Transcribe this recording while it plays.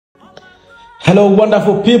Hello,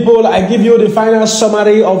 wonderful people. I give you the final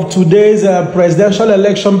summary of today's presidential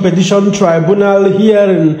election petition tribunal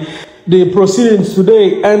hearing. The proceedings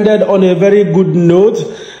today ended on a very good note.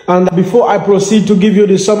 And before I proceed to give you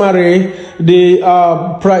the summary, the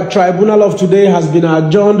tribunal of today has been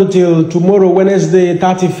adjourned till tomorrow, Wednesday,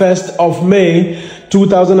 31st of May,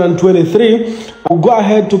 2023. I'll go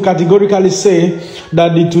ahead to categorically say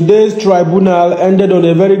that today's tribunal ended on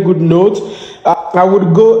a very good note. I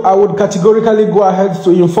would categorically go ahead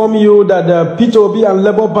to inform you that the Obi and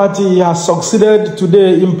Labour Party has succeeded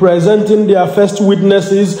today in presenting their first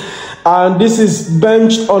witnesses, and this is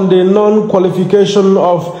benched on the non-qualification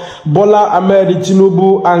of Bola Ahmed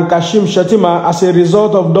Tinubu and Kashim Shettima as a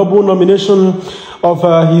result of double nomination of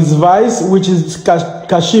his vice, which is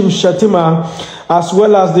Kashim Shettima, as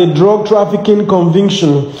well as the drug trafficking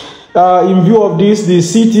conviction. In view of this, the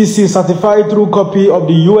CTC certified through copy of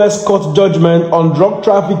the U.S. court judgment on drug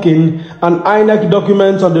trafficking and INEC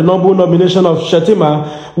documents on the noble nomination of Shettima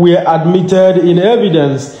were admitted in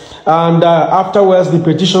evidence. And afterwards, the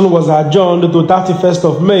petition was adjourned to 31st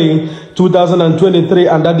of May, 2023,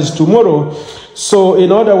 and that is tomorrow. So,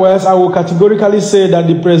 in other words, I will categorically say that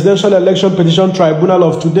the Presidential Election Petition Tribunal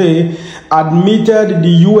of today admitted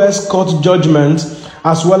the U.S. court judgment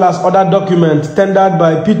as well as other documents tendered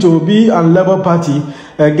by Obi and Labour Party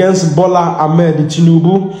against Bola Ahmed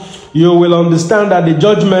Tinubu. You will understand that the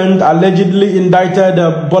judgment allegedly indicted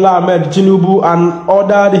Bola Ahmed Tinubu and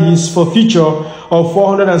ordered his forfeiture of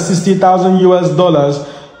 $460,000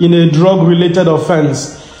 in a drug-related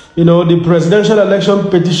offense. You know, the Presidential Election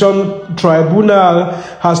Petition Tribunal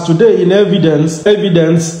has today in evidence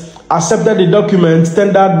accepted the document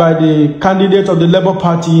tendered by the candidate of the Labour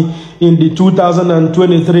Party in the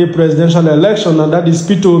 2023 presidential election, and that is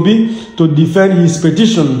Obi, to defend his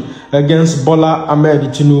petition against Bola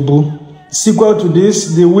Ahmed Tinubu. Sequel to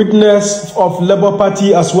this, the witness of Labour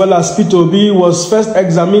Party as well as Obi was first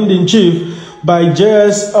examined in chief by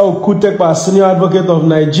J.S. Okutekpa, Senior Advocate of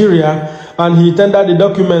Nigeria, and he tendered the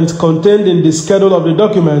document contained in the schedule of the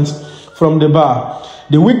documents from the bar.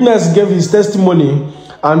 The witness gave his testimony,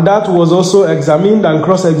 and that was also examined and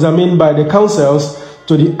cross-examined by the counsels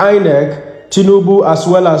to the INEC, Tinubu as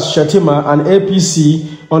well as Shettima and APC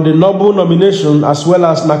on the noble nomination as well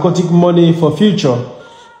as narcotic money for future.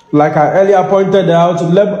 Like I earlier pointed out,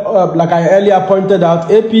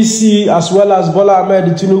 APC as well as Bola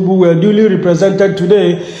Ahmed Tinubu were duly represented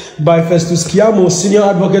today by Festus Keyamo, Senior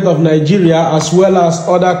Advocate of Nigeria, as well as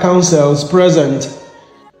other counsels present.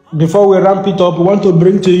 Before we ramp it up, we want to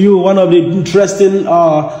bring to you one of the interesting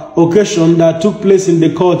occasions that took place in the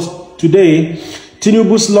court today.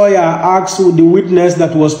 Tinubu's lawyer asked the witness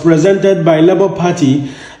that was presented by Labour Party,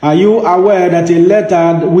 "Are you aware that a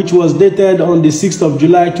letter which was dated on the 6th of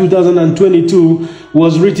July 2022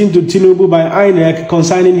 was written to Tinubu by INEC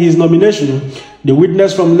concerning his nomination?" The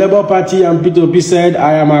witness from Labour Party and Obi said,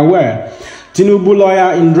 "I am aware." Tinubu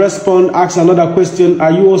lawyer in response asked another question,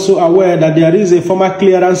 "Are you also aware that there is a formal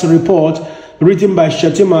clearance report written by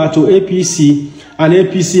Shettima to APC and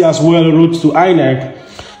APC as well wrote to INEC?"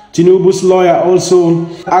 Tinubu's lawyer also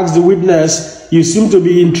asked the witness, "You seem to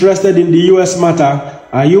be interested in the U.S. matter.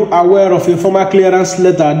 Are you aware of a formal clearance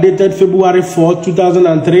letter dated February 4,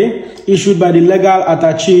 2003, issued by the legal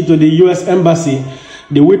attaché to the U.S. Embassy?"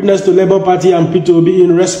 The witness to Labour Party and Obi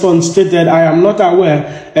in response stated, "I am not aware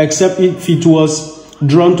except if it was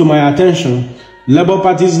drawn to my attention." Labour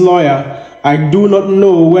Party's lawyer, "I do not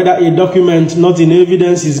know whether a document not in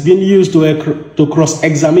evidence is being used to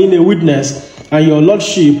cross-examine a witness, and your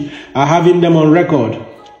lordship are having them on record."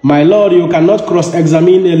 "My lord, you cannot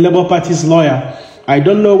cross-examine a Labour Party's lawyer. I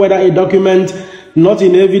don't know whether a document not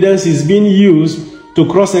in evidence is being used to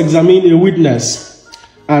cross-examine a witness."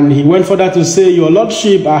 And he went further to say, "Your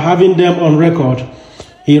lordship are having them on record."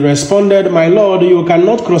 He responded, "My lord, you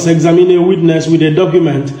cannot cross-examine a witness with a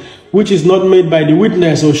document which is not made by the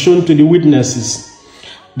witness or shown to the witnesses."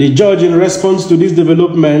 The judge, in response to this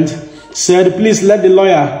development, said, "Please let the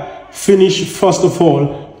lawyer finish first of all.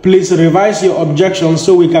 Please revise your objection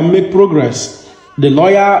so we can make progress." The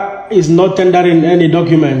lawyer is not tendering any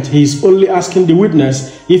document. He is only asking the witness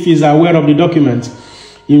if he is aware of the document.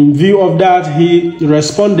 In view of that, he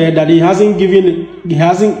responded that he hasn't given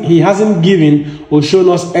or shown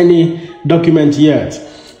us any document yet.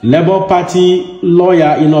 Labour Party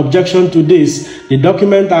lawyer, in objection to this, "The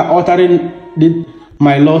document are altering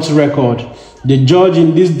my lord's record." The judge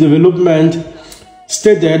in this development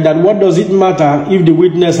stated that what does it matter if the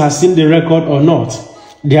witness has seen the record or not?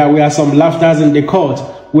 There were some laughters in the court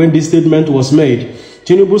when this statement was made.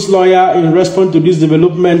 Tinubu's lawyer, in response to this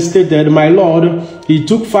development, stated, "My lord, he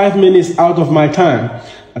took 5 minutes out of my time.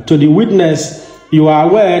 To the witness, you are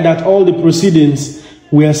aware that all the proceedings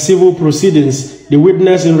were civil proceedings. The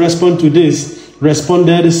witness, in response to this,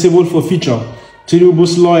 responded civil forfeiture.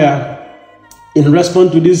 Tinubu's lawyer, in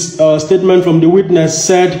response to this statement from the witness,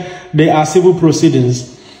 said they are civil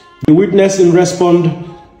proceedings. The witness, in response,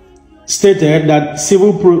 stated that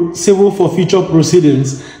civil forfeiture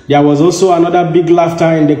proceedings. There was also another big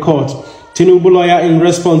laughter in the court. Tinubu lawyer, in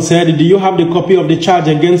response, said, "Do you have the copy of the charge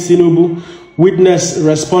against Tinubu?" Witness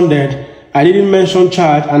responded, "I didn't mention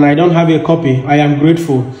charge and I don't have a copy. I am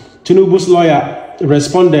grateful." Tinubu's lawyer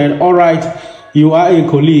responded, "All right, you are a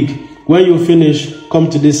colleague. When you finish, come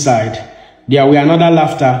to this side." There were another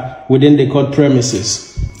laughter within the court premises.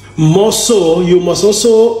 More so, you must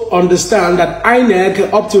also understand that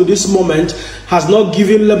INEC, up to this moment, has not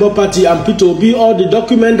given Labour Party and P2B all the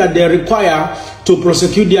documents that they require to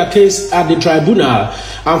prosecute their case at the tribunal.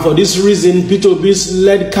 And for this reason, P2B's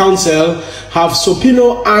led counsel have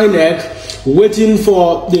subpoenaed INEC, waiting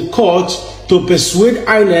for the court to persuade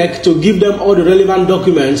INEC to give them all the relevant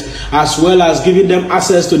documents, as well as giving them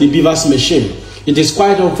access to the Beavers machine. It is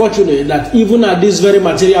quite unfortunate that even at this very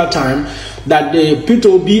material time, that the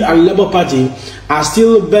P2B and Labour Party are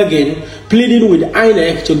still begging, pleading with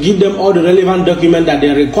INEC to give them all the relevant documents that they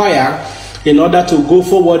require in order to go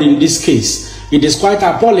forward in this case. It is quite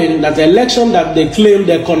appalling that the election that they claim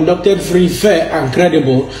they conducted free, fair and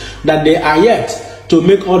credible, that they are yet to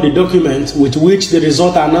make all the documents with which the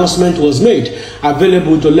result announcement was made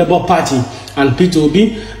available to Labour Party and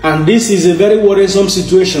P2B. And this is a very worrisome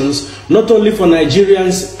situation, not only for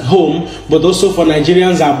Nigerians home, but also for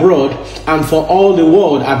Nigerians abroad and for all the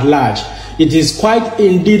world at large. It is quite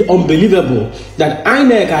indeed unbelievable that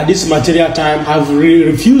INEC at this material time have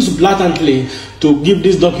refused blatantly to give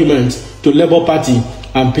these documents to Labour Party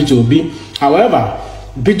and P2B. However,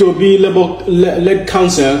 P2B Labour-led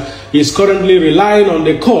counsel is currently relying on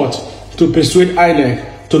the court to persuade INEC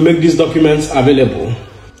to make these documents available.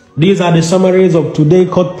 These are the summaries of today's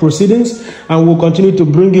court proceedings, and we'll continue to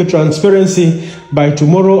bring you transparency by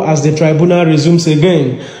tomorrow as the tribunal resumes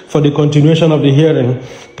again for the continuation of the hearing.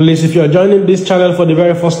 Please, if you are joining this channel for the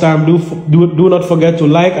very first time, do not forget to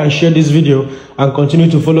like and share this video, and continue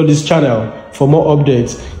to follow this channel for more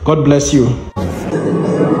updates. God bless you.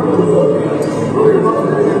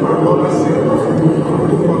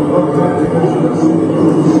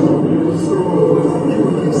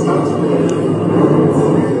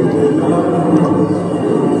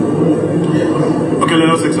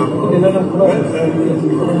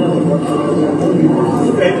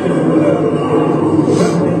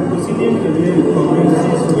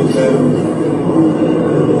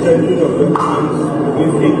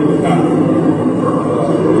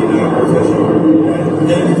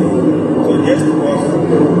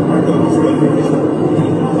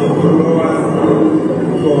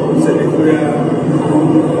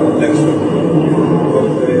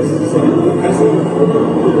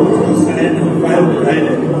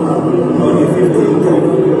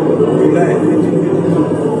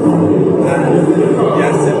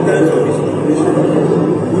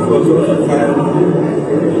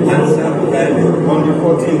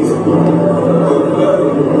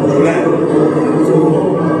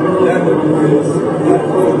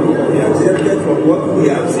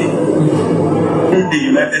 The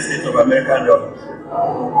United States of American dollars.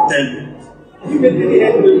 Thank you. You made any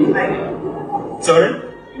head with me. Sorry?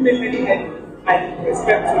 You made any head. I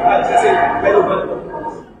expect to say relevant.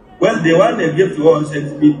 Well, the one they give to us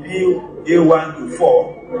is BP A1 to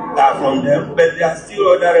 4 are from them, but there are still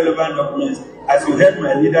other relevant documents. As you heard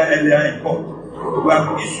my leader earlier in court, we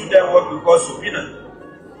have issued them what we call subpoena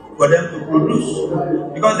for them to produce.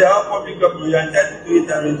 Because they are public documents, you are entitled to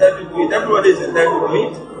it, I'm entitled to it, everybody is entitled to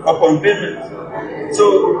it upon payment. So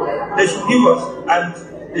they should give us, and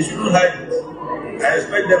they shouldn't hide it. I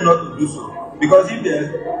expect them not to do so. Because if they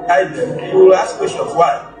hide them, you will ask questions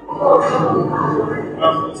why.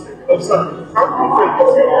 Officer, how different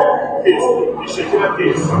is your case, the Shekina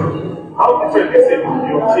case? How different is it in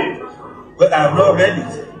your case? Well, I have not read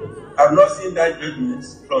it. I have not seen that judgment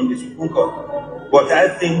from the Supreme Court. But I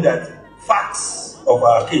think that facts of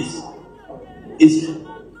our case is,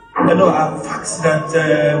 are facts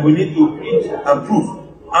that we need to plead and prove.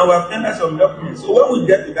 And we have tendered some documents. So when we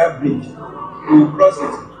get to that bridge, we will cross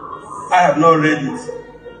it. I have not read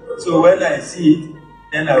it. So when I see it,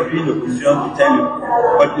 then I will be in a position to tell you.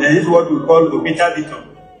 But there is what we call Obi and Datti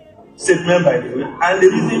statement, by the way, and the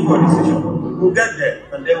reason for decision. We'll get there,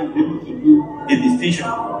 and then we'll be able to do a distinction.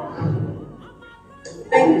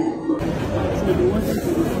 Thank you.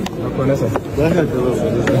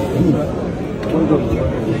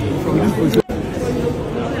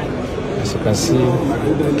 As you can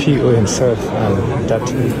see, PO himself and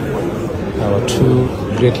Datti, our two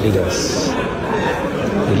great leaders,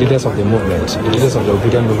 the leaders of the movement, the leaders of the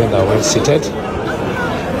obedient movement are well seated.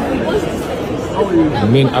 The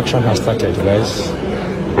main action has started, guys.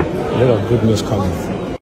 A lot of good news coming.